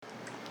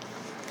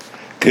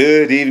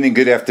Good evening,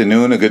 good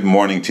afternoon, or good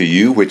morning to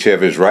you,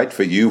 whichever is right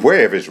for you,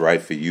 wherever is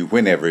right for you,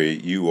 whenever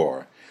you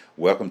are.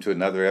 Welcome to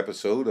another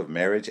episode of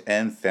Marriage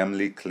and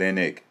Family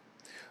Clinic.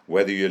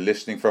 Whether you're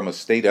listening from a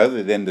state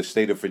other than the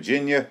state of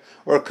Virginia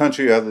or a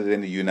country other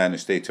than the United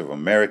States of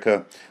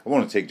America, I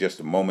want to take just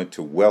a moment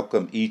to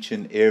welcome each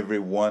and every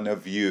one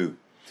of you.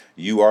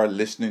 You are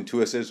listening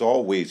to us as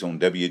always on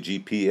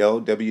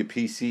WGPL,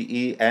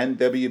 WPCE, and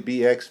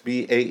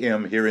WBXB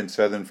AM here in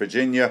Southern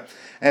Virginia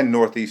and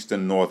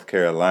Northeastern North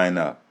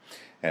Carolina.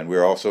 And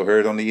we're also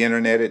heard on the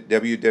internet at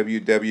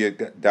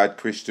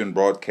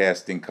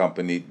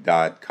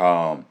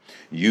www.christianbroadcastingcompany.com.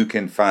 You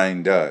can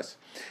find us.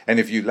 And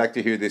if you'd like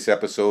to hear this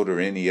episode or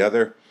any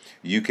other,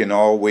 you can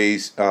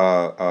always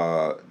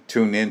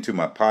tune in to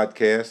my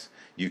podcast.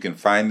 You can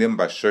find them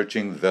by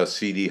searching The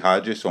C.D.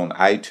 Hodges on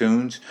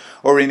iTunes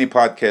or any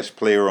podcast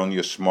player on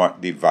your smart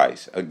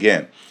device.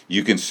 Again,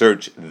 you can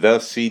search The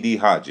C.D.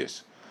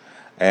 Hodges,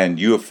 and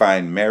you'll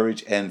find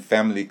Marriage and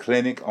Family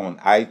Clinic on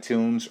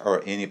iTunes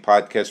or any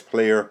podcast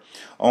player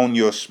on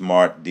your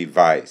smart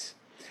device.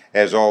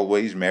 As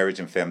always, Marriage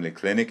and Family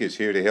Clinic is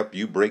here to help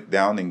you break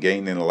down and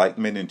gain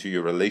enlightenment into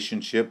your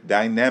relationship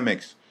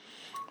dynamics.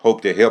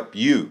 Hope to help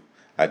you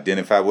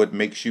identify what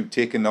makes you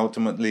tick and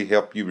ultimately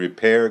help you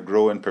repair,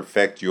 grow, and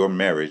perfect your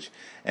marriage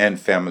and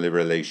family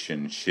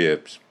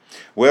relationships.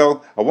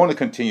 Well, I want to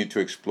continue to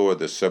explore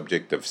the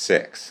subject of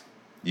sex.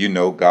 You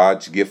know,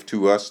 God's gift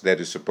to us that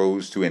is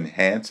supposed to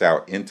enhance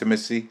our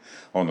intimacy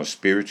on a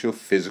spiritual,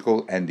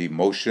 physical, and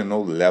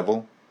emotional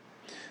level.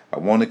 I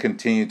want to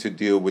continue to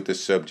deal with the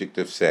subject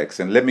of sex.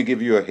 And let me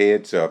give you a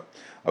heads up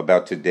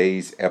about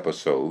today's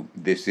episode.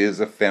 This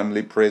is a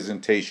family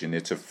presentation.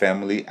 It's a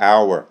family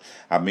hour.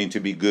 I mean to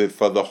be good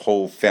for the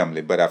whole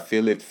family, but I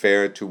feel it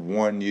fair to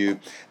warn you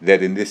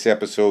that in this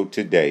episode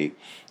today,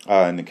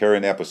 in the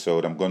current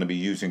episode, I'm going to be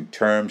using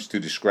terms to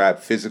describe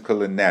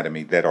physical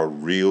anatomy that are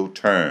real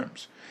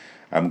terms.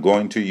 I'm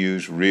going to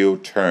use real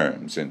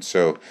terms, and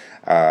so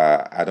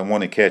I don't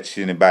want to catch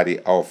anybody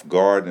off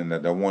guard, and I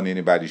don't want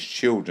anybody's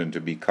children to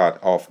be caught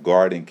off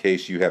guard in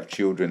case you have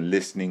children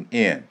listening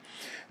in.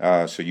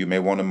 So you may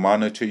want to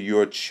monitor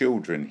your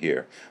children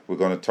here. We're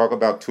going to talk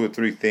about 2 or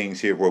 3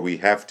 things here where we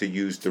have to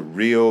use the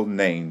real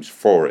names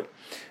for it.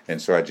 And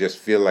so I just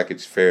feel like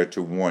it's fair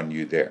to warn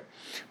you there.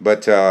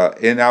 But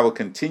in our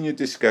continued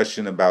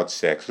discussion about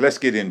sex, let's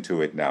get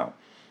into it now.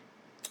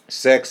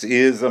 Sex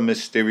is a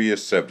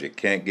mysterious subject.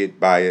 Can't get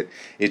by it.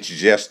 It's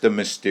just a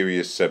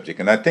mysterious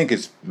subject. And I think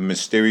it's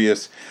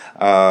mysterious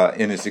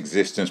in its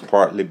existence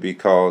partly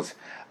because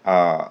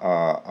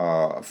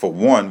for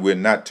one, we're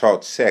not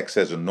taught sex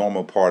as a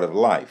normal part of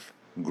life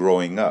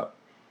growing up.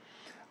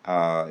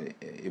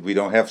 We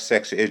don't have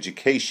sex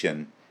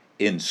education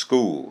in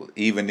school,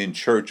 even in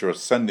church or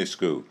Sunday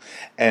school.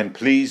 And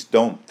please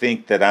don't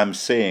think that I'm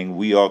saying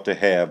we ought to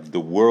have the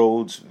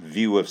world's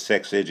view of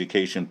sex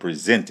education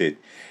presented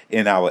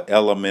in our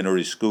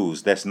elementary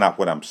schools. That's not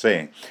what I'm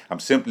saying. I'm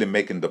simply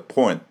making the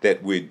point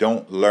that we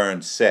don't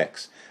learn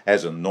sex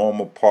as a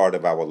normal part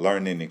of our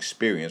learning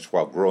experience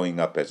while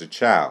growing up as a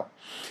child.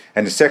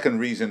 And the second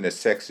reason that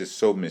sex is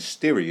so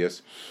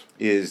mysterious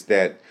is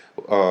that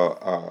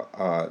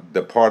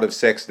the part of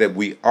sex that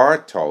we are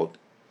taught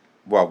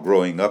while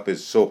growing up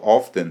is so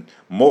often,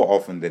 more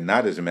often than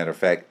not, as a matter of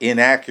fact,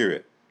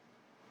 inaccurate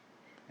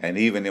and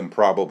even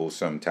improbable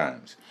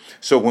sometimes.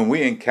 So when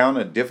we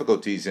encounter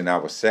difficulties in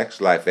our sex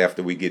life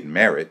after we get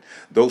married,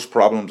 those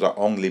problems are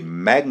only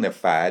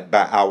magnified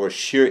by our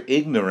sheer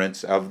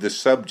ignorance of the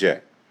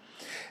subject.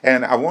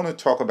 And I want to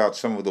talk about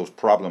some of those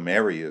problem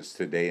areas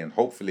today and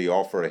hopefully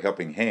offer a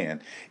helping hand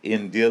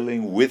in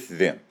dealing with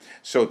them.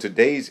 So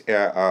today's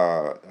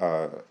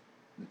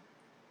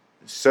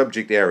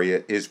subject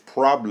area is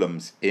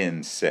problems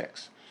in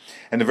sex.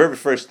 And the very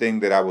first thing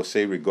that I will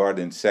say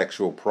regarding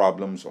sexual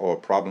problems or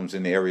problems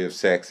in the area of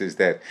sex is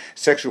that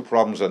sexual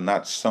problems are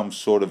not some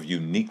sort of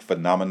unique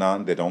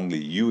phenomenon that only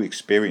you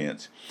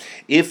experience.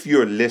 If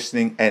you're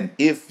listening and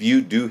if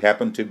you do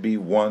happen to be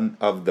one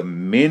of the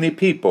many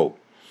people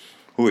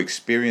who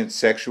experience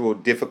sexual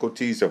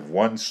difficulties of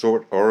one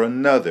sort or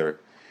another,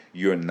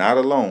 you're not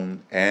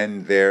alone,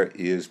 and there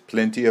is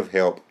plenty of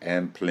help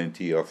and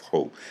plenty of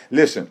hope.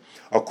 Listen,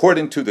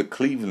 according to the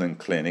Cleveland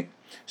Clinic,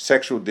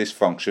 sexual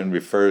dysfunction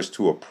refers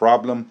to a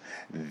problem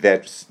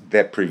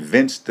that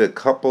prevents the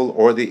couple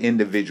or the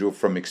individual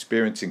from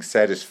experiencing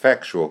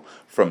satisfaction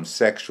from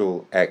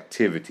sexual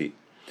activity.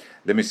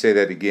 Let me say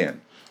that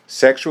again.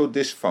 Sexual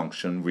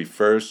dysfunction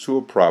refers to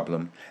a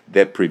problem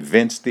that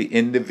prevents the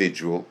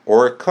individual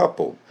or a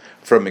couple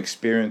from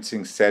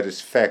experiencing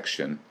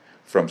satisfaction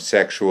from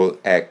sexual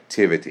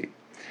activity.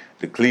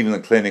 The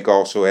Cleveland Clinic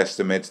also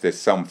estimates that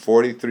some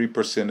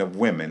 43% of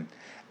women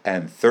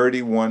and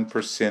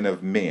 31%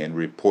 of men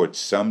report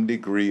some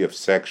degree of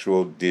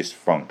sexual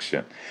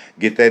dysfunction.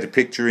 Get that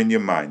picture in your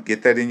mind.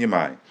 Get that in your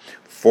mind.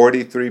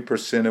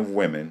 43% of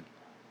women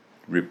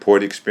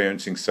report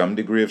experiencing some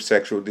degree of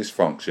sexual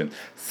dysfunction.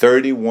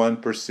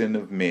 31%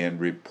 of men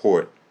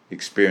report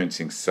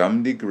experiencing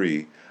some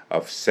degree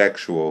of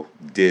sexual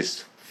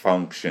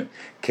dysfunction.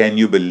 Can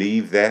you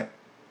believe that?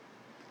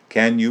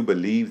 Can you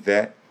believe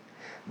that?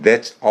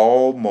 That's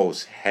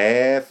almost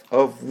half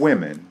of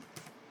women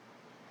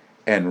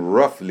and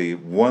roughly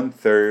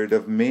 1/3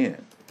 of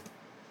men.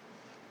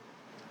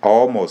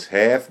 Almost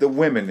half the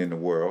women in the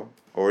world,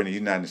 or in the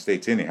United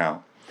States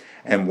anyhow,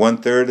 and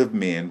 1/3 of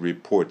men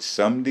report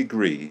some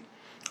degree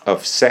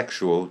of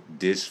sexual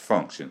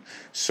dysfunction.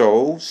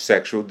 So,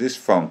 sexual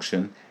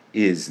dysfunction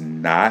is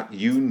not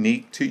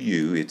unique to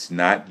you. It's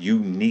not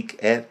unique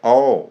at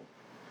all.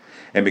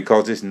 And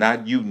because it's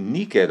not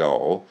unique at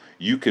all,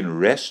 you can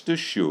rest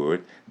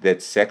assured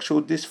that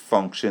sexual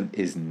dysfunction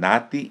is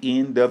not the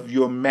end of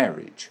your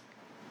marriage.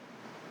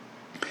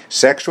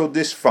 Sexual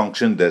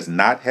dysfunction does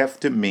not have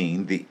to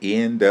mean the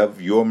end of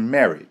your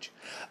marriage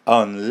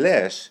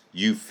unless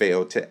you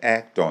fail to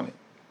act on it.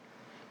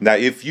 Now,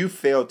 if you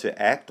fail to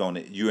act on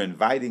it, you're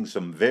inviting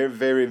some very,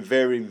 very,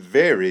 very,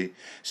 very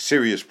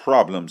serious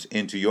problems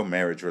into your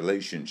marriage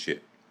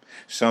relationship.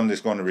 Some that's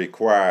going to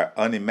require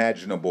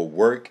unimaginable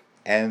work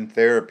and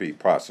therapy,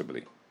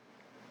 possibly.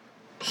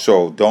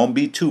 So don't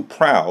be too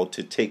proud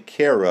to take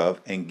care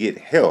of and get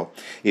help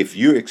if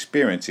you're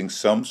experiencing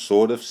some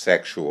sort of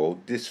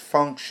sexual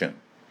dysfunction.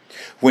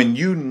 When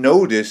you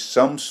notice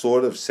some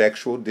sort of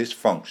sexual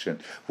dysfunction,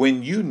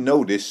 when you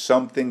notice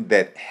something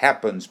that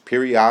happens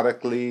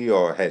periodically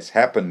or has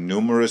happened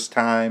numerous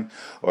times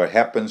or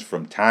happens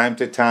from time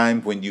to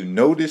time, when you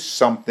notice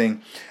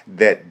something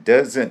that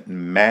doesn't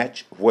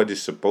match what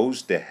is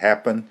supposed to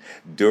happen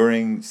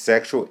during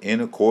sexual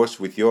intercourse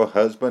with your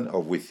husband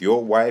or with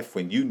your wife,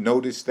 when you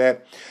notice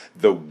that,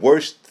 the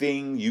worst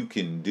thing you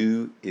can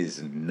do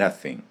is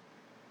nothing.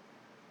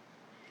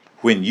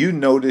 When you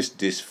notice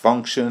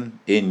dysfunction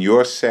in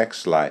your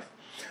sex life,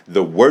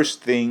 the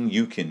worst thing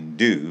you can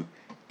do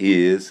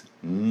is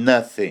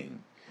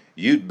nothing.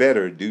 You'd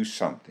better do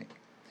something.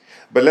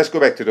 But let's go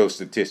back to those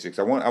statistics.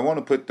 I want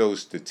to put those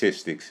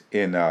statistics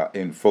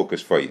in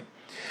focus for you.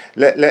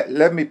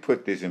 Let me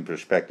put this in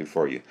perspective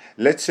for you.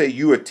 Let's say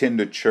you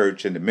attend a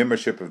church and the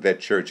membership of that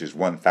church is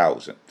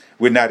 1,000.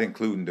 We're not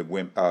including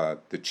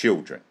the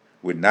children.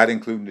 We're not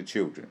including the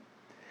children.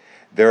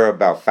 There are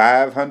about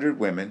 500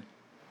 women.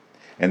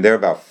 And there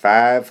are about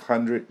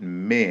 500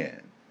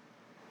 men.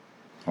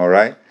 All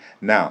right?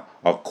 Now,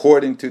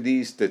 according to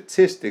these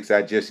statistics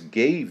I just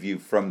gave you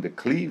from the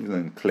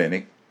Cleveland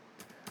Clinic,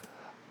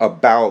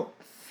 about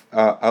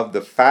of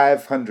the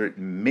 500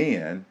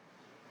 men,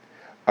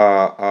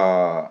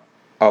 about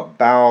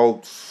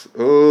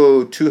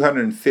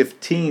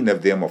 215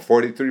 of them, or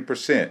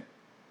 43%,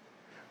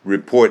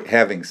 report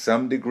having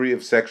some degree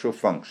of sexual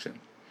function.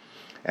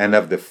 And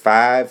of the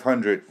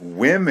 500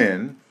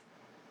 women,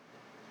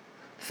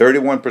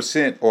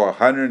 31%, or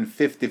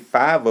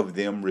 155 of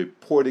them,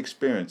 report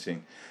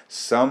experiencing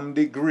some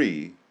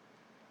degree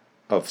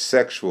of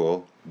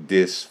sexual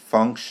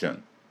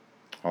dysfunction.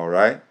 All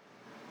right?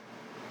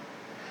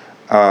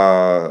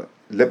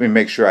 Let me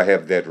make sure I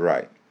have that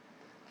right.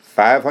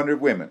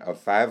 500 women,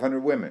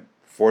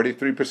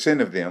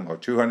 43% of them, or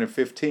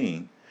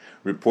 215,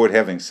 report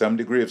having some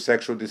degree of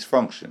sexual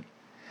dysfunction.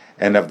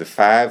 And of the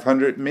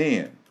 500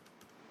 men,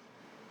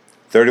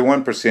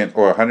 31%,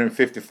 or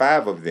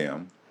 155 of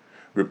them,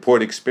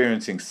 report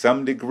experiencing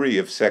some degree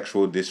of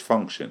sexual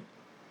dysfunction.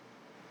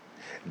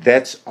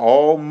 That's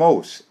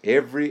almost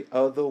every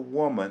other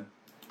woman,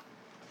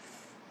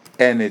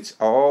 and it's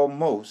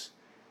almost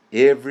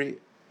every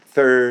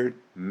third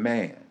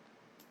man.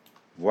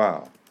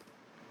 Wow.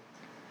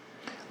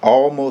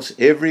 Almost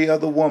every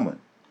other woman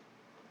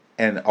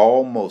and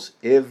almost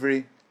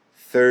every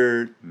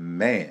third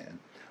man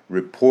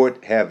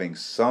report having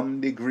some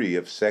degree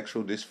of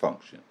sexual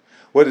dysfunction.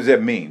 What does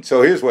that mean?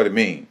 So here's what it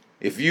means.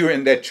 If you're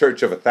in that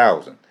church of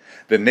 1,000,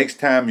 the next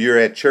time you're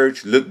at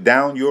church, look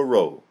down your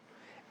row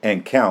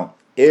and count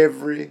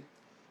every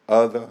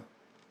other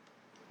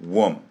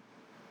woman.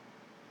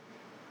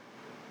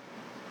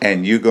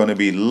 And you're going to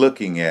be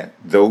looking at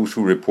those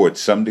who report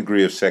some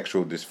degree of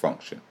sexual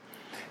dysfunction.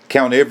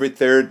 Count every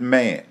third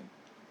man.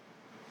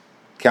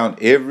 Count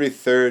every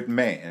third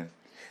man,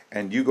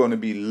 and you're going to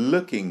be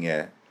looking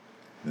at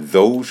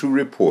those who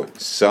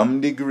report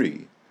some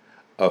degree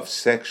of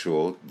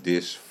sexual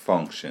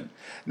dysfunction.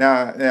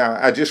 Now,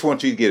 I just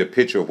want you to get a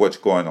picture of what's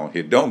going on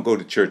here. Don't go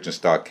to church and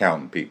start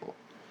counting people.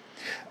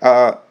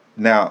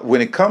 Now,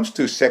 when it comes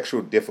to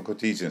sexual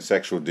difficulties and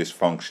sexual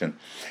dysfunction,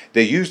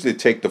 they usually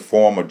take the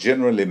form or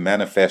generally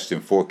manifest in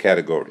 4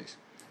 categories: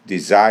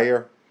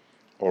 desire,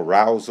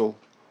 arousal,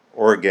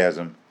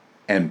 orgasm,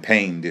 and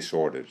pain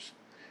disorders.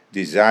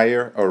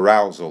 Desire,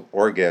 arousal,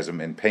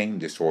 orgasm, and pain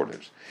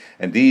disorders.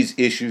 And these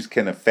issues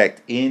can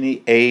affect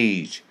any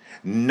age.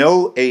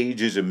 No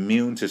age is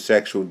immune to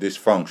sexual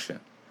dysfunction,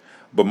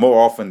 but more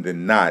often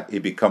than not,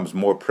 it becomes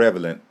more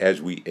prevalent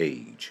as we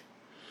age.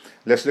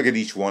 Let's look at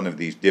each one of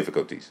these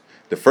difficulties.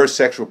 The first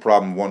sexual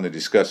problem I want to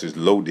discuss is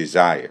low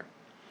desire.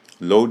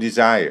 Low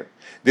desire.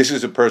 This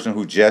is a person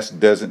who just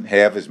doesn't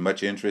have as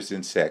much interest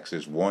in sex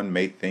as one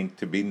may think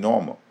to be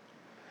normal.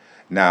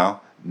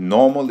 Now,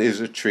 normal is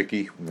a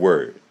tricky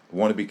word.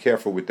 want to be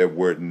careful with that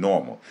word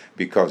normal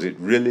because it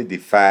really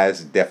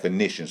defies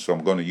definition. So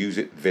I'm going to use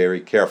it very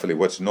carefully.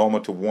 What's normal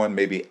to one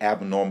may be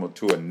abnormal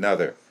to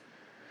another.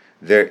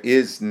 There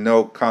is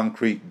no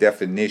concrete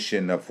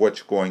definition of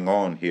what's going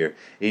on here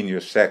in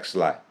your sex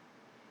life.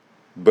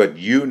 But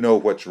you know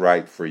what's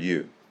right for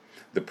you.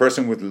 The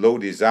person with low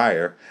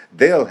desire,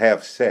 they'll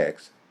have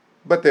sex,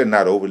 but they're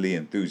not overly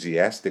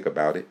enthusiastic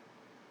about it.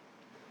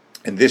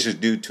 And this is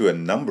due to a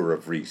number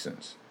of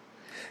reasons.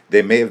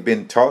 They may have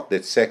been taught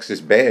that sex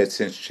is bad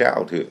since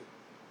childhood.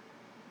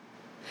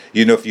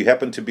 You know, if you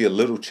happen to be a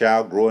little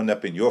child growing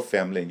up in your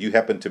family and you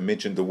happen to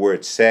mention the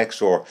word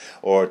sex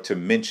or to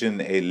mention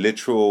a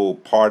literal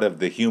part of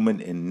the human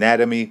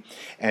anatomy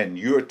and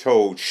you're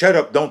told, shut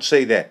up, don't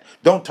say that,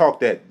 don't talk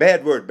that,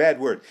 bad word, bad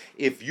word.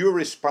 If you're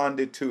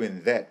responded to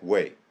in that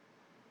way,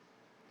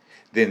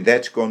 then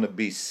that's going to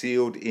be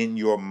sealed in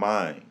your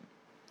mind.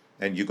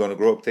 And you're going to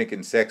grow up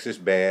thinking sex is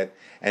bad,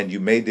 and you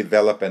may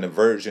develop an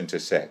aversion to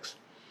sex.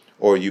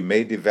 Or you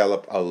may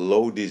develop a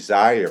low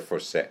desire for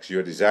sex.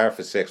 Your desire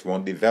for sex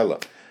won't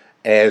develop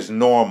as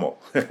normal.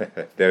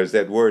 There's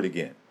that word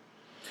again.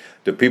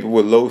 The people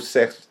with low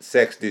sex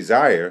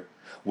desire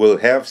will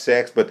have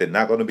sex, but they're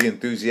not going to be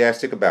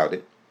enthusiastic about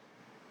it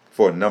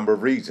for a number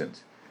of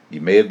reasons. You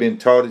may have been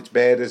taught it's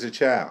bad as a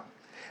child.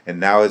 And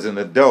now as an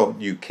adult,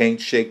 you can't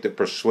shake the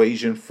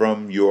persuasion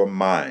from your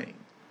mind.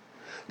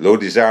 Low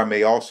desire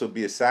may also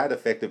be a side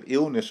effect of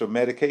illness or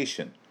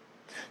medication.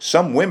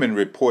 Some women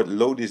report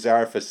low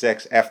desire for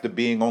sex after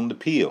being on the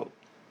pill.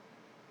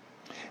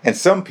 And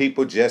some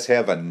people just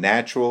have a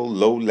natural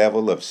low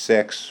level of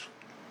sex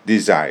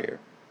desire.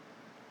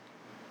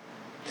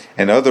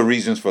 And other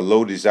reasons for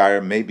low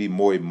desire may be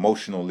more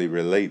emotionally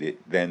related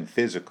than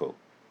physical.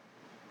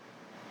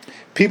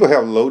 People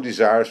have low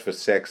desires for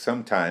sex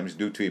sometimes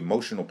due to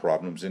emotional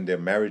problems in their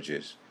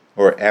marriages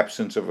or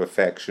absence of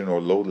affection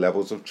or low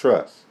levels of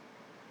trust.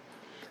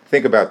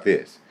 Think about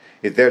this.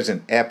 If there's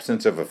an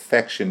absence of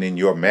affection in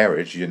your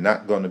marriage, you're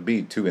not going to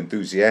be too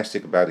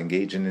enthusiastic about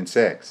engaging in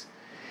sex.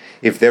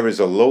 If there is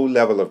a low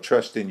level of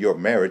trust in your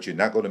marriage, you're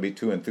not going to be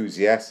too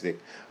enthusiastic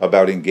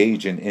about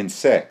engaging in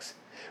sex.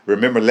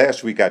 Remember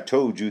last week I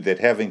told you that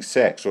having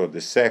sex or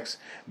the sex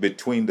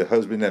between the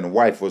husband and the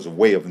wife was a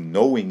way of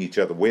knowing each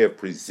other, a way of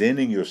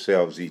presenting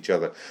yourselves to each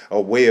other,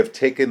 a way of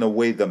taking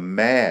away the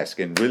mask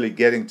and really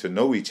getting to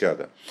know each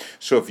other.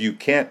 So if you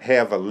can't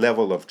have a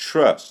level of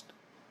trust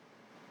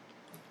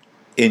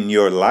in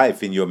your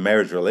life, in your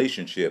marriage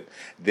relationship,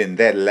 then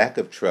that lack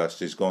of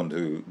trust is going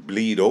to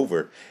bleed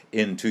over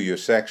into your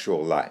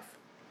sexual life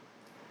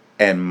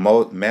and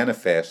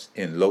manifest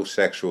in low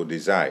sexual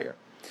desire.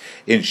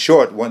 In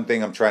short, one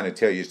thing I'm trying to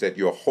tell you is that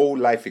your whole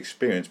life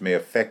experience may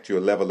affect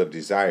your level of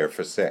desire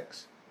for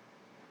sex.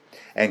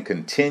 And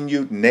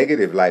continued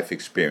negative life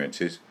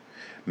experiences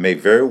may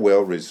very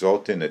well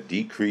result in a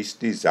decreased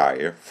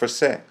desire for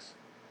sex.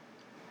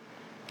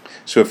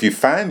 So if you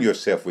find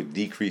yourself with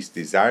decreased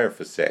desire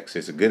for sex,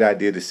 it's a good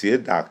idea to see a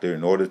doctor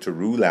in order to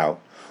rule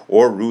out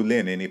or rule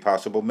in any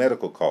possible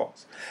medical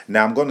cause.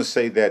 Now, I'm going to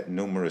say that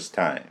numerous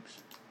times.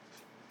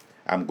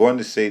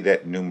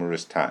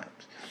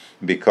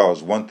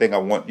 Because one thing I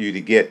want you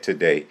to get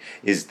today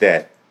is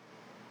that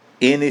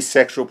any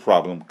sexual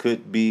problem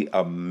could be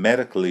a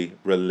medically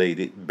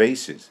related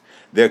basis.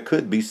 There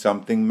could be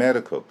something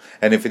medical.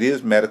 And if it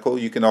is medical,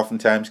 you can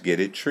oftentimes get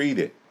it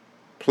treated.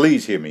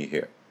 Please hear me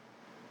here.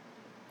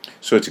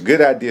 So it's a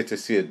good idea to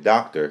see a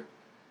doctor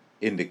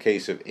in the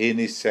case of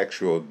any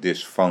sexual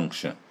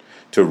dysfunction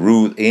to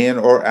rule in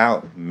or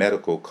out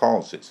medical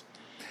causes.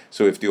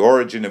 So if the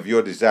origin of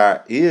your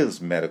desire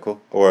is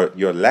medical or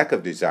your lack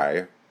of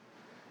desire,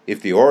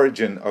 if the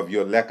origin of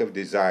your lack of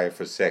desire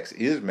for sex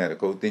is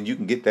medical, then you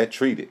can get that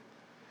treated.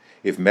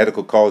 If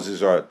medical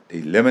causes are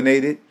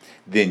eliminated,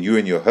 then you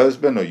and your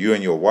husband or you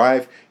and your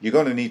wife, you're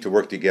going to need to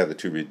work together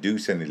to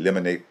reduce and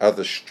eliminate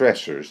other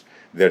stressors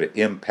that are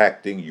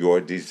impacting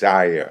your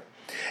desire.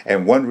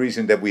 And one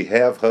reason that we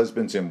have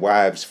husbands and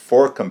wives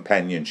for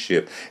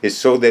companionship is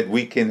so that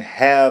we can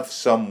have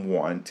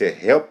someone to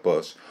help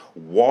us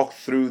walk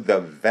through the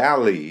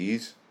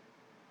valleys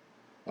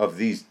of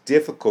these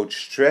difficult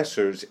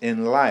stressors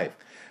in life.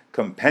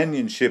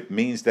 Companionship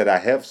means that I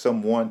have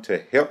someone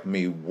to help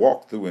me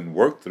walk through and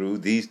work through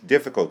these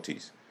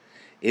difficulties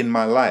in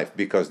my life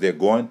because they're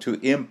going to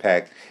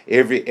impact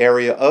every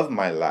area of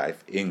my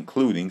life,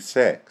 including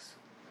sex.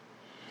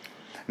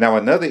 Now,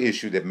 another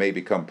issue that may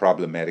become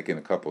problematic in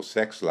a couple's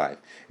sex life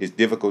is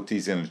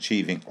difficulties in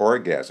achieving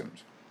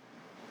orgasms.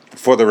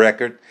 For the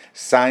record,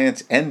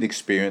 science and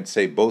experience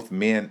say both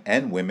men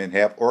and women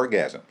have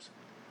orgasms.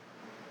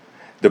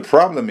 The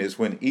problem is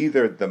when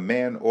either the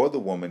man or the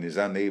woman is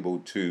unable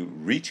to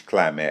reach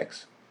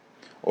climax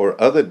or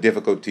other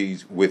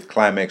difficulties with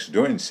climax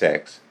during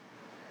sex,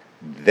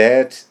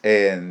 that's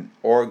an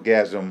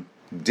orgasm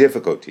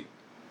difficulty.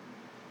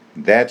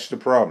 That's the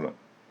problem.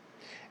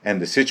 And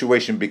the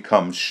situation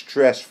becomes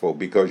stressful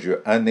because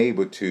you're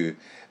unable to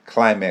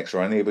climax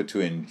or unable to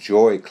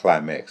enjoy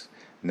climax.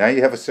 Now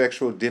you have a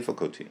sexual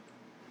difficulty.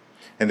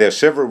 And there are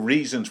several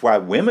reasons why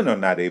women are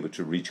not able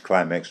to reach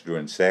climax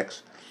during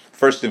sex.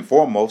 First and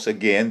foremost,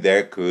 again,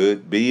 there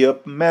could be a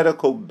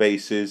medical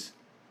basis.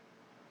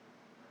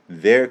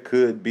 There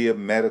could be a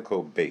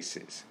medical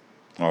basis.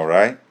 All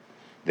right?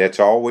 That's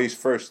always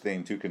first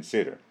thing to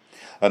consider.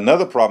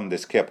 Another problem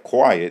that's kept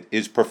quiet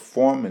is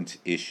performance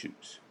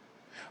issues.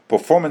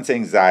 Performance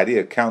anxiety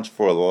accounts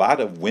for a lot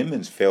of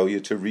women's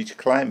failure to reach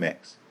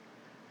climax.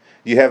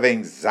 You have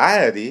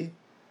anxiety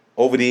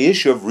over the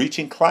issue of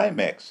reaching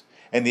climax,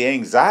 and the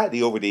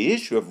anxiety over the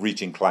issue of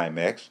reaching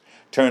climax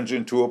turns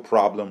into a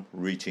problem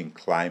reaching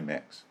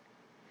climax.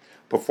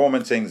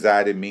 Performance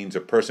anxiety means a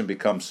person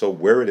becomes so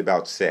worried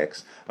about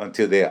sex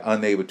until they're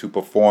unable to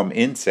perform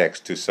in sex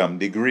to some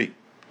degree.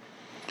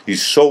 You're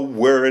so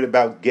worried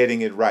about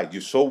getting it right.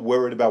 You're so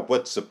worried about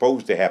what's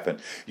supposed to happen.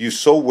 You're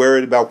so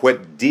worried about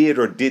what did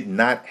or did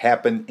not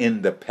happen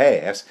in the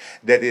past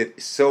that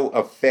it so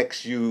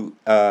affects you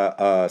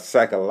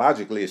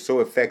psychologically, it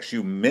so affects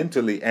you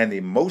mentally and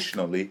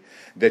emotionally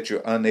that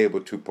you're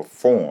unable to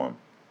perform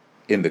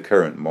in the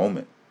current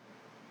moment.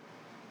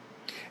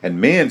 And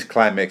men's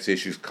climax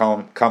issues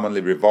commonly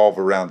revolve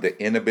around the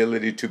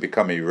inability to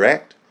become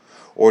erect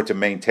or to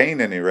maintain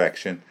an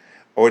erection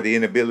or the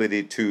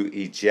inability to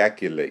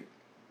ejaculate.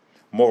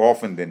 More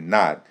often than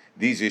not,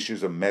 these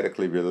issues are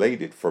medically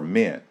related for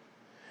men.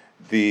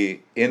 The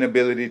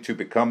inability to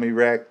become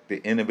erect,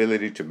 the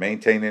inability to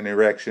maintain an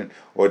erection,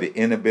 or the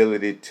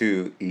inability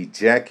to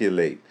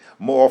ejaculate.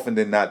 More often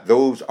than not,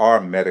 those are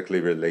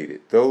medically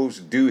related. Those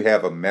do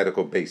have a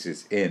medical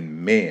basis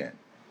in men.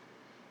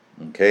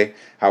 Okay.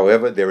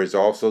 However, there is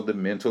also the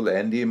mental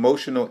and the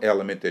emotional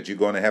element that you're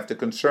going to have to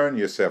concern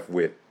yourself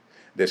with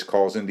that's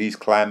causing these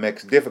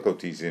climax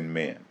difficulties in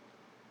men.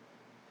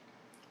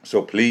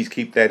 So please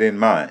keep that in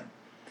mind.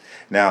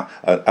 Now,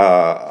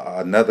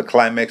 another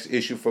climax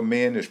issue for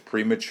men is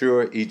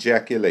premature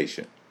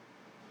ejaculation.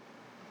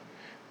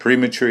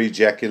 Premature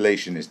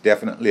ejaculation is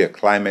definitely a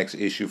climax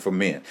issue for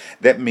men.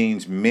 That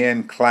means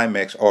men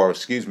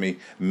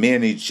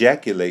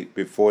ejaculate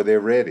before they're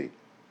ready.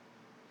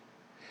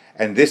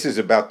 And this is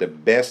about the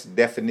best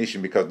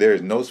definition because there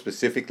is no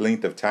specific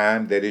length of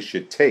time that it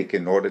should take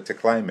in order to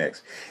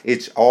climax.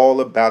 It's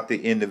all about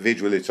the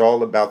individual. It's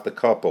all about the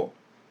couple.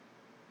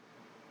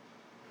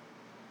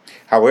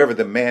 However,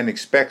 the man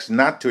expects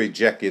not to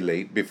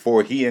ejaculate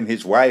before he and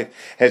his wife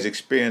has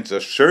experienced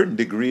a certain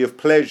degree of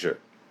pleasure.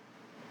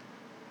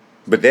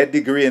 But that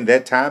degree and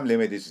that time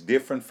limit is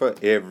different for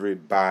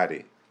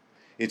everybody.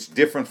 It's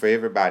different for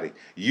everybody.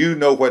 You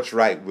know what's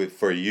right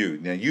for you.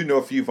 Now, you know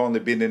if you've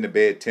only been in the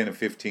bed 10 or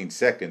 15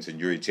 seconds and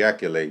you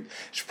ejaculate,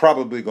 it's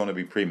probably going to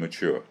be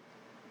premature.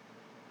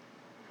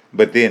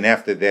 But then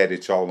after that,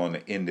 it's all on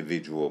an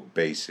individual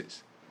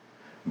basis.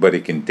 But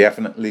it can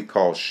definitely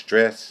cause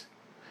stress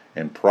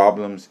and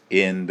problems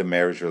in the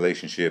marriage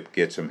relationship.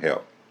 Get some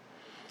help.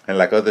 And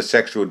like other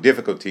sexual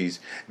difficulties,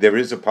 there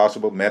is a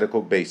possible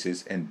medical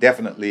basis and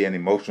definitely an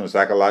emotional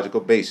psychological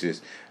basis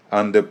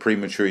under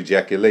premature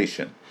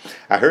ejaculation.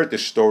 I heard the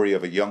story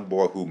of a young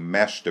boy who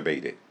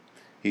masturbated.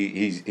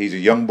 He's a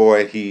young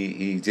boy,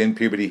 he's in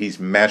puberty, he's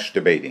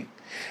masturbating.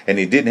 And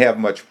he didn't have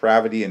much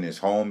privacy in his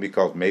home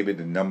because maybe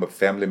the number of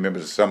family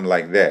members or something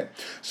like that.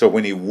 So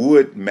when he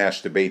would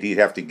masturbate, he'd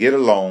have to get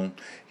alone,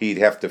 he'd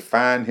have to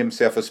find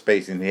himself a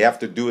space, and he'd have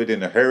to do it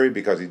in a hurry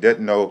because he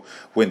doesn't know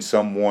when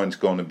someone's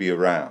going to be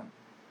around.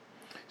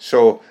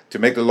 So, to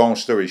make the long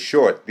story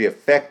short, the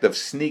effect of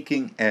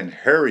sneaking and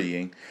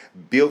hurrying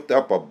built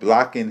up a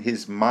block in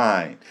his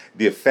mind.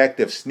 The effect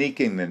of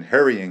sneaking and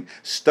hurrying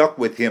stuck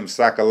with him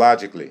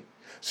psychologically.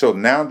 So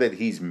now that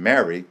he's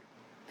married,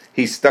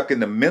 he's stuck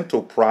in the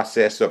mental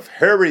process of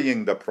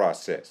hurrying the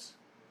process.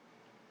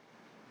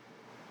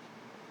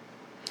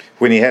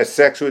 When he has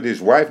sex with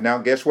his wife, now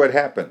guess what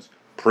happens?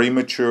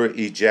 Premature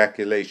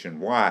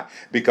ejaculation. Why?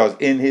 Because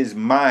in his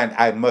mind,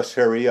 I must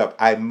hurry up.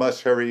 I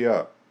must hurry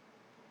up.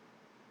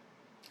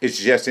 It's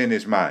just in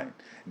his mind.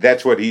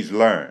 That's what he's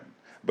learned.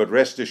 But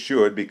rest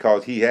assured,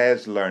 because he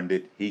has learned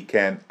it, he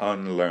can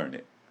unlearn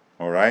it.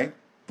 All right?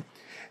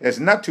 It's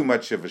not too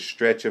much of a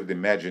stretch of the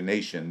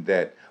imagination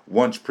that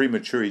once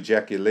premature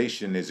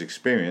ejaculation is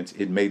experienced,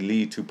 it may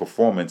lead to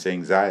performance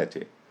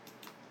anxiety.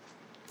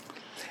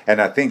 And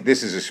I think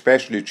this is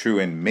especially true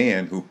in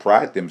men who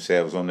pride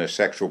themselves on their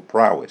sexual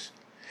prowess.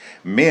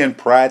 Men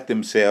pride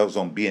themselves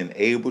on being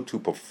able to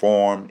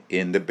perform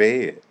in the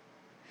bed.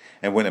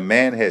 And when a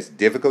man has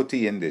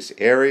difficulty in this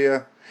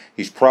area,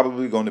 he's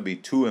probably going to be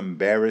too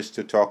embarrassed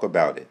to talk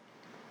about it.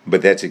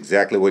 But that's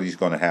exactly what he's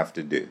going to have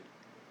to do.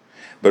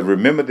 But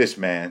remember this,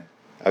 man.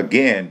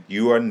 Again,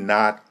 you are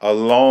not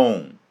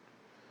alone.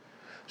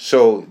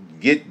 So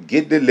get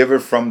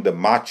delivered from the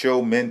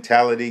macho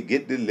mentality.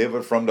 Get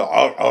delivered from the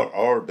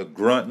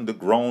grunt and the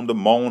groan, the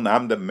moan.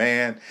 I'm the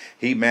man,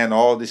 he man,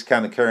 all this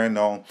kind of carrying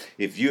on.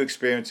 If you're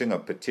experiencing a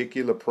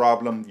particular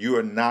problem, you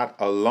are not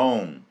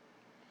alone.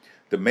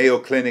 The Mayo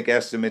Clinic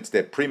estimates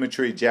that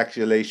premature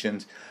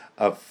ejaculations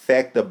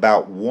affect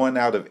about 1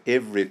 out of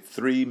every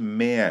 3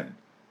 men.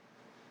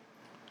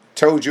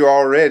 Told you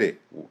already.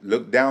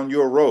 Look down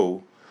your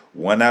row.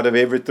 1 out of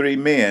every 3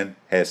 men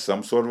has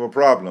some sort of a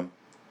problem.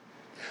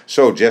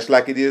 So just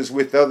like it is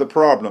with other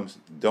problems,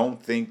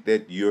 don't think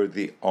that you're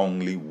the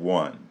only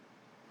one.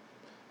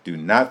 Do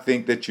not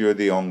think that you're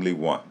the only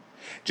one.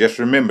 Just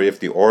remember, if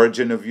the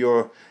origin of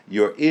your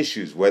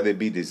issues, whether it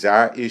be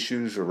desire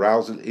issues,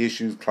 arousal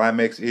issues,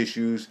 climax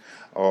issues,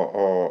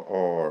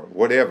 or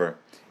whatever,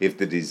 if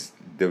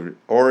the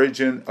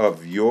origin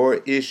of your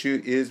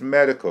issue is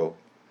medical,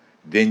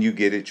 then you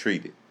get it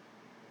treated.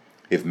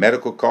 If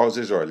medical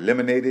causes are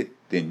eliminated,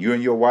 then you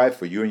and your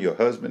wife or you and your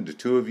husband, the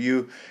two of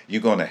you,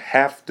 you're going to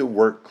have to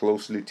work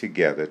closely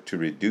together to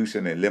reduce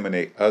and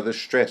eliminate other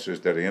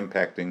stressors that are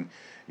impacting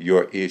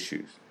your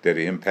issues, that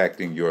are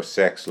impacting your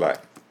sex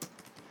life.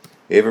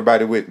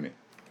 Everybody with me?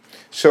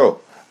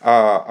 So, there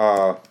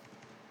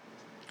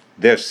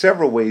are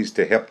several ways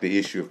to help the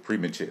issue of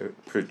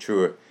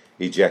premature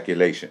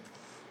ejaculation.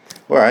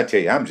 Well, I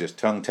tell you, I'm just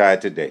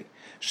tongue-tied today.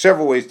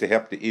 Several ways to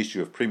help the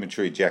issue of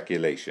premature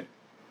ejaculation.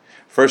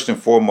 First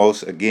and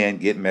foremost, again,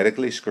 get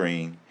medically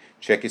screened.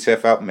 Check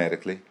yourself out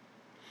medically.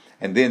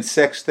 And then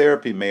sex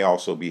therapy may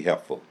also be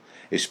helpful,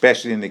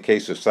 especially in the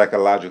case of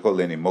psychological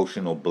and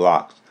emotional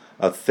blocks.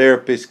 A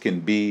therapist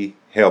can be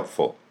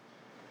helpful.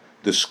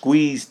 The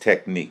squeeze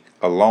technique,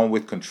 along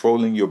with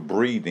controlling your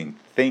breathing,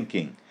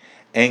 thinking,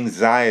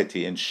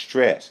 anxiety, and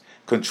stress.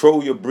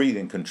 Control your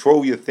breathing,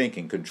 control your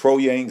thinking, control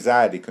your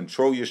anxiety,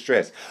 control your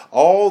stress.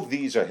 All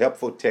these are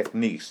helpful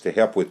techniques to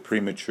help with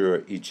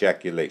premature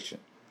ejaculation.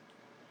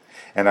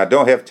 And I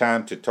don't have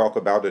time to talk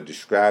about or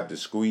describe the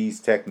squeeze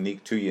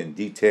technique to you in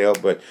detail,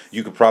 but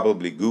you could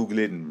probably Google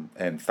it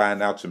and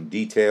find out some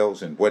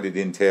details and what it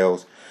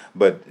entails,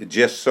 but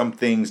just some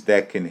things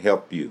that can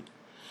help you.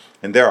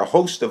 And there are a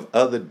host of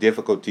other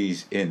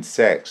difficulties in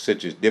sex,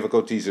 such as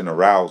difficulties in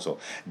arousal,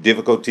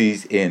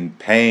 difficulties in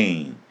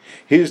pain.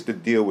 Here's the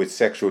deal with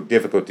sexual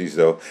difficulties,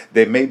 though.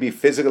 They may be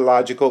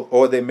physiological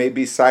or they may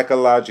be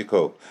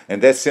psychological.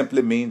 And that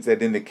simply means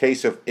that in the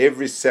case of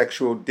every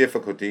sexual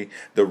difficulty,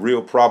 the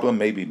real problem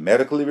may be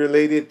medically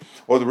related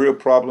or the real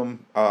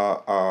problem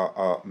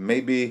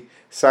may be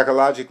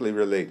psychologically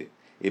related.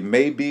 It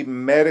may be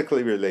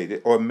medically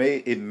related or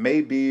it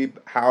may be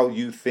how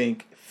you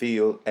think,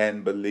 feel,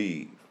 and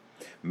believe.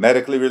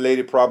 Medically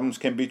related problems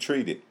can be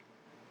treated.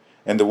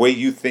 And the way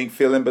you think,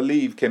 feel, and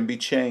believe can be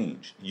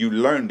changed. You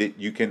learned it,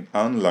 you can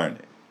unlearn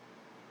it.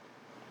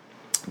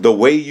 The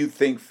way you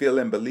think, feel,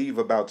 and believe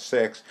about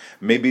sex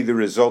may be the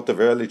result of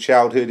early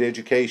childhood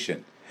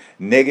education,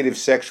 negative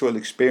sexual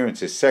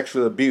experiences,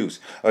 sexual abuse,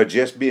 or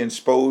just being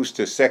exposed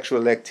to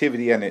sexual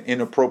activity at an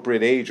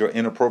inappropriate age or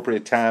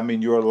inappropriate time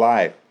in your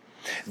life.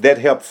 That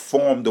help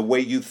form the way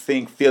you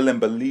think, feel, and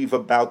believe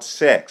about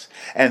sex.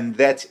 And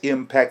that's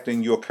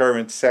impacting your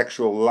current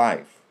sexual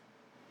life.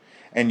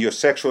 And your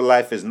sexual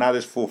life is not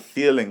as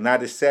fulfilling,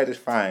 not as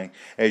satisfying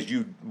as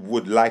you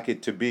would like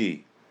it to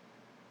be.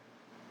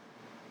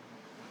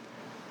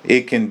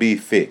 It can be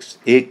fixed.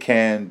 It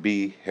can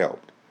be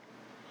helped.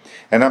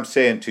 And I'm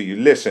saying to you,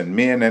 listen,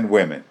 men and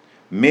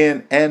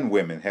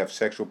women have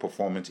sexual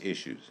performance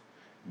issues,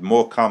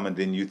 more common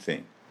than you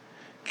think.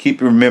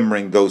 Keep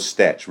remembering those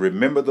stats.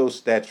 Remember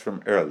those stats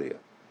from earlier.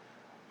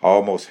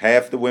 Almost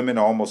half the women,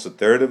 almost a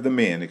third of the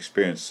men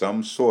experience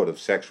some sort of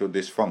sexual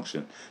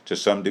dysfunction to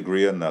some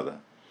degree or another.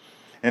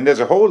 And there's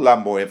a whole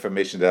lot more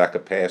information that I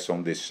could pass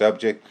on this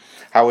subject.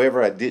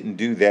 However, I didn't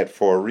do that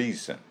for a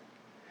reason.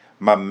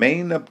 My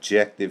main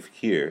objective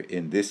here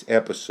in this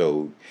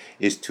episode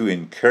is to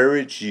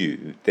encourage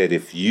you that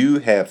if you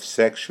have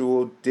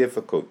sexual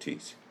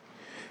difficulties,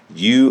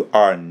 you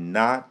are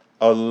not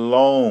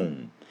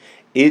alone.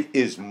 It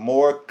is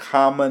more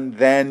common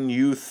than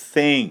you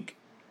think.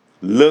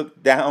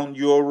 Look down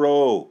your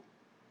row.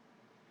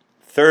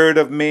 Third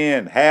of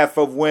men, half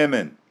of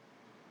women.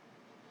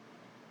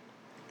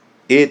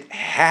 It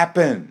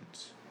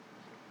happens.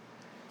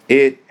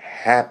 It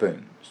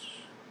happens.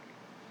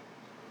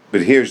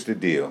 But here's the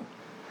deal.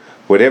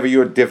 Whatever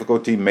your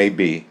difficulty may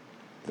be,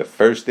 the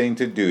first thing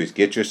to do is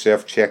get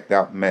yourself checked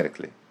out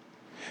medically.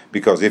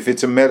 Because if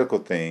it's a medical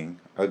thing,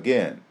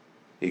 again,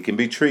 it can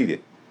be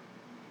treated.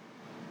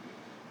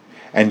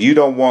 And you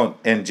don't want,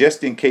 and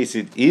just in case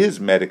it is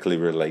medically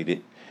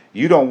related,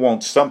 you don't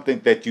want something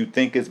that you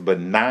think is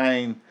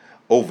benign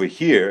over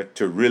here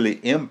to really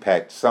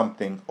impact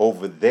something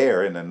over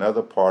there in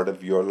another part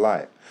of your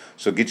life.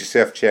 So get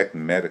yourself checked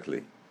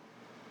medically.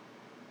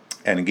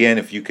 And again,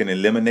 if you can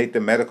eliminate the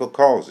medical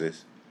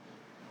causes,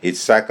 it's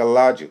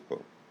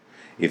psychological.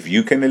 If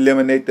you can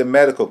eliminate the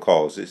medical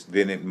causes,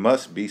 then it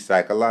must be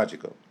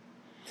psychological.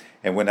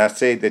 And when I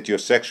say that your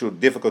sexual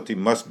difficulty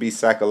must be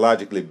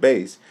psychologically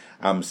based,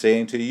 I'm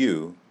saying to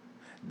you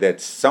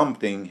that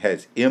something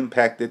has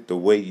impacted the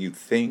way you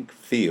think,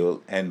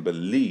 feel, and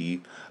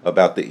believe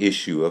about the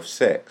issue of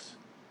sex.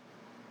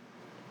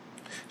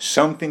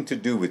 Something to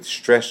do with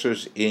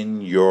stressors in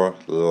your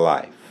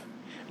life.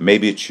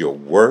 Maybe it's your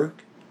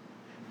work.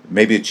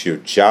 Maybe it's your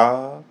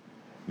job.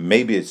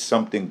 Maybe it's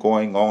something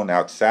going on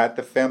outside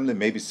the family.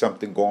 Maybe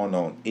something going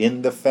on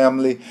in the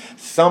family.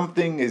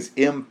 Something is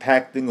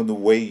impacting on the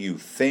way you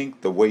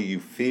think, the way you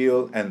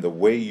feel, and the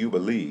way you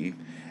believe.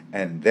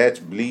 and that's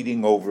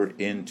bleeding over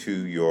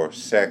into your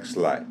sex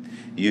life.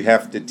 You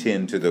have to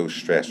tend to those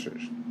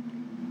stressors.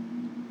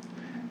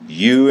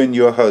 You and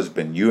your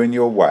husband, you and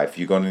your wife,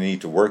 you're going to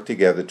need to work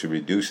together to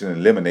reduce and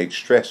eliminate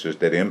stressors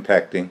that are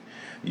impacting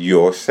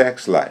your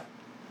sex life.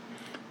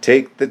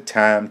 Take the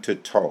time to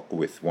talk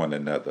with one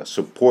another,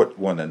 support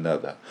one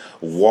another,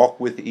 walk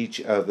with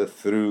each other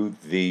through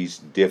these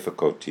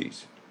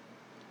difficulties.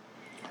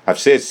 I've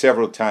said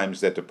several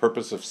times that the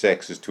purpose of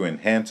sex is to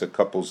enhance a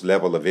couple's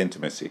level of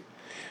intimacy,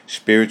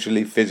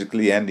 spiritually,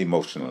 physically, and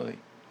emotionally.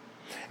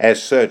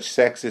 As such,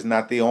 sex is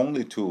not the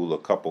only tool a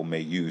couple may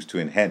use to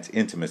enhance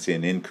intimacy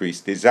and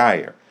increase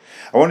desire.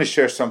 I want to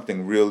share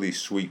something really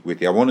sweet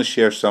with you. I want to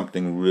share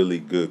something really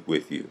good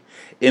with you.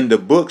 In the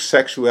book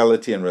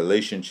Sexuality and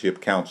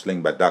Relationship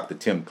Counseling by Dr.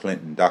 Tim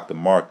Clinton, Dr.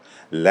 Mark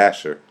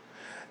Lasser,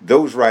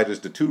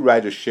 the two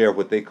writers share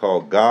what they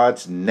call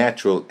God's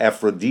natural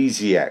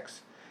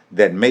aphrodisiacs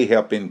that may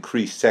help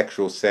increase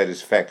sexual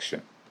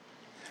satisfaction.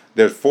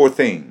 There's 4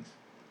 things: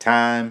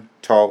 time,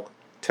 talk,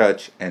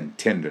 touch, and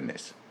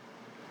tenderness.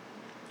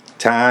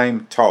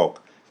 Time,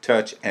 talk,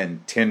 touch,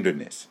 and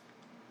tenderness.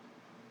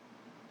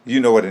 You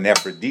know what an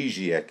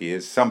aphrodisiac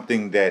is: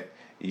 something that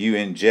you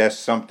ingest,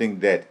 something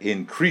that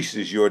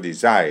increases your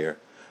desire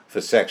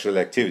for sexual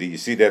activity. You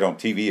see that on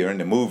TV or in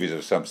the movies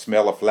or something.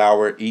 Smell a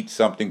flower, eat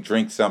something,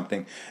 drink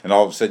something, and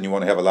all of a sudden you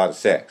want to have a lot of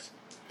sex.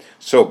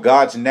 So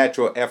God's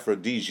natural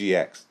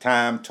aphrodisiacs: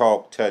 time,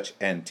 talk, touch,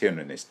 and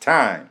tenderness.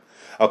 Time.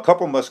 A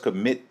couple must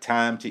commit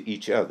time to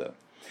each other.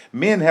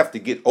 Men have to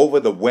get over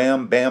the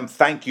wham, bam,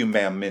 thank you,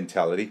 ma'am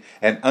mentality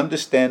and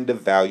understand the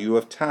value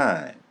of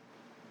time.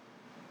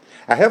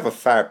 I have a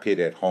fire pit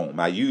at home.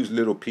 I use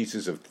little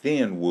pieces of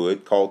thin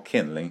wood called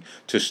kindling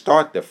to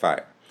start the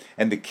fire.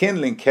 And the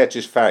kindling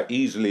catches fire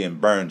easily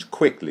and burns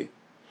quickly.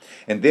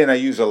 And then I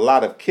use a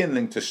lot of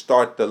kindling to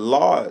start the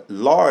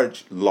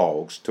large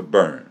logs to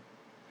burn,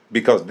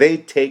 because they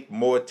take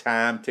more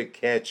time to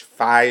catch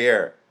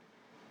fire.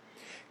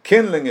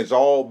 Kindling is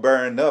all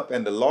burned up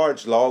and the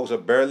large logs are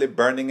barely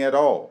burning at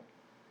all.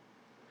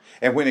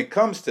 And when it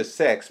comes to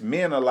sex,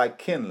 men are like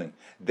kindling.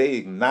 They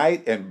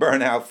ignite and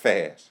burn out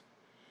fast.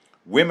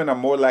 Women are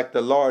more like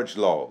the large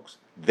logs.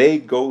 They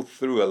go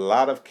through a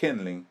lot of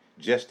kindling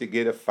just to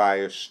get a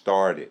fire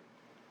started.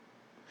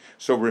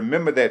 So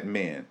remember that,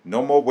 men.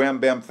 No more wham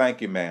bam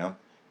thank you ma'am.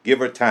 Give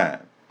her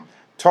time.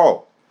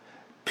 Talk.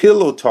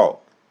 Pillow talk.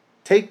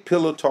 Take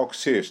pillow talk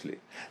seriously.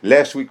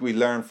 Last week we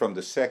learned from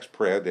the sex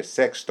prayer that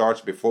sex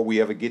starts before we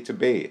ever get to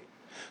bed.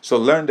 So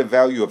learn the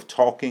value of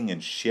talking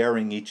and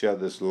sharing each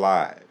other's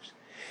lives.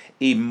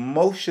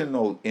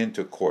 Emotional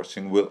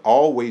intercoursing will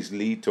always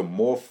lead to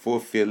more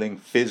fulfilling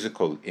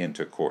physical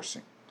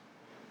intercoursing.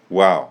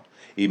 Wow.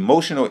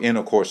 Emotional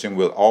intercoursing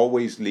will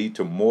always lead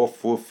to more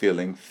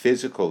fulfilling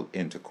physical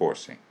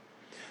intercoursing.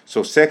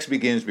 So sex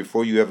begins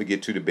before you ever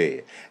get to the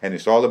bed. And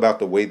it's all about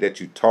the way that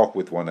you talk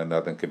with one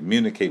another and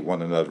communicate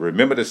one another.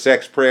 Remember the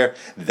sex prayer?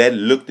 That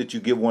look that you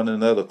give one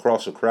another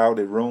across a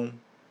crowded room?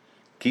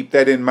 Keep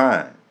that in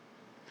mind.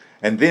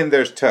 And then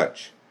there's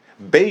touch.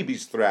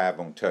 Babies thrive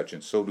on touch,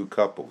 and so do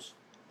couples.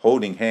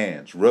 Holding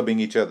hands, rubbing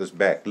each other's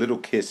back, little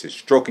kisses,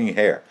 stroking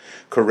hair,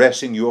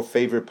 caressing your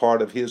favorite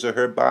part of his or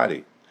her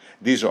body.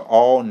 These are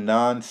all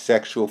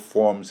non-sexual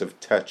forms of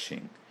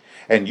touching.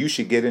 And you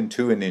should get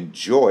into and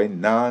enjoy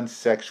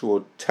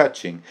non-sexual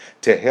touching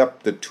to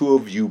help the two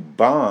of you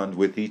bond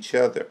with each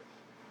other.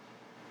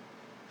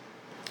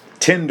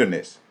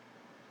 Tenderness.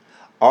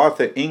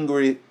 Author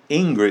Ingrid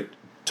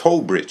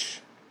Trobisch,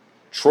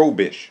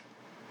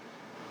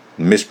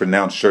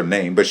 mispronounced her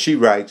name, but she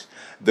writes,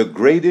 the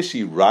greatest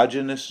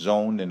erogenous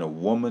zone in a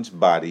woman's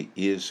body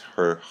is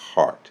her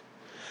heart.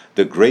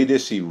 The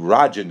greatest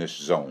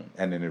erogenous zone,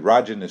 and an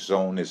erogenous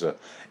zone is an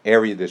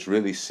area that's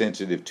really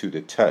sensitive to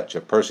the touch.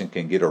 A person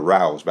can get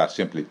aroused by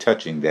simply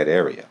touching that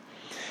area.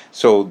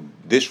 So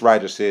this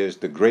writer says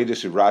the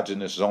greatest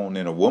erogenous zone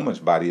in a woman's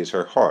body is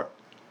her heart.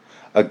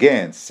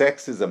 Again,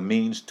 sex is a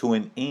means to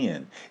an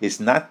end. It's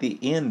not the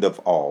end of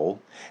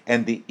all,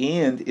 and the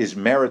end is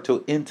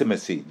marital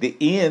intimacy. The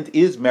end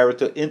is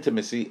marital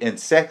intimacy, and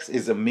sex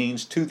is a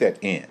means to that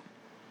end.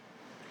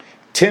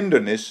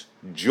 Tenderness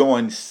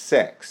joins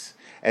sex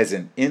as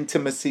an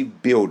intimacy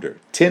builder.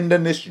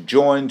 Tenderness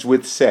joins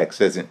with sex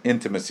as an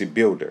intimacy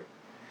builder.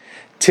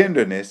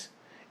 Tenderness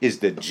is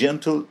the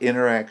gentle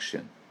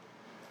interaction,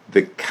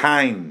 the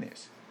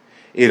kindness.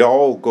 It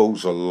all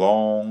goes a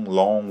long,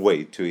 long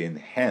way to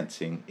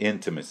enhancing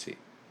intimacy.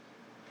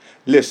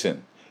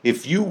 Listen,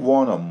 if you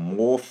want a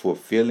more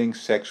fulfilling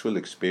sexual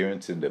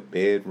experience in the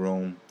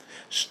bedroom,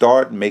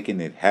 start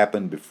making it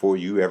happen before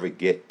you ever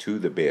get to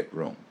the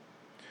bedroom.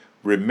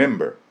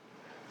 Remember,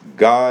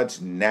 God's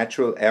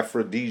natural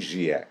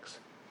aphrodisiacs: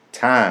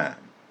 time,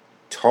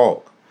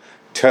 talk,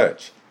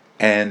 touch,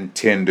 and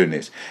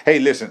tenderness. Hey,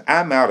 listen,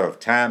 I'm out of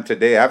time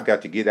today. I've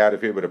got to get out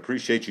of here, but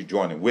appreciate you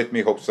joining with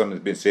me. Hope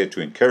something's been said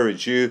to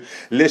encourage you.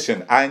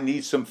 Listen, I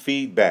need some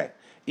feedback.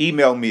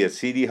 Email me at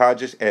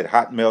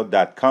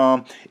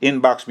cdhodges@hotmail.com.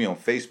 Inbox me on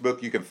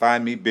Facebook. You can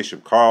find me,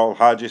 Bishop Carl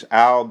Hodges.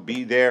 I'll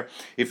be there.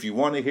 If you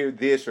want to hear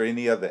this or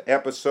any other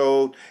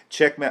episode,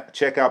 check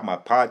out my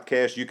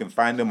podcast. You can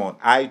find them on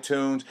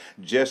iTunes.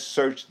 Just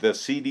search The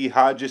C.D.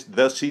 Hodges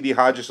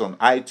on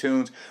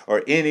iTunes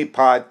or any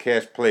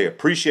podcast player.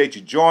 Appreciate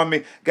you joining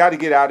me. Got to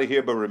get out of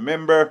here, but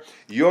remember,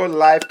 your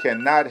life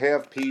cannot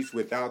have peace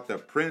without the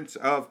Prince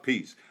of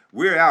Peace.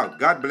 We're out.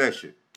 God bless you.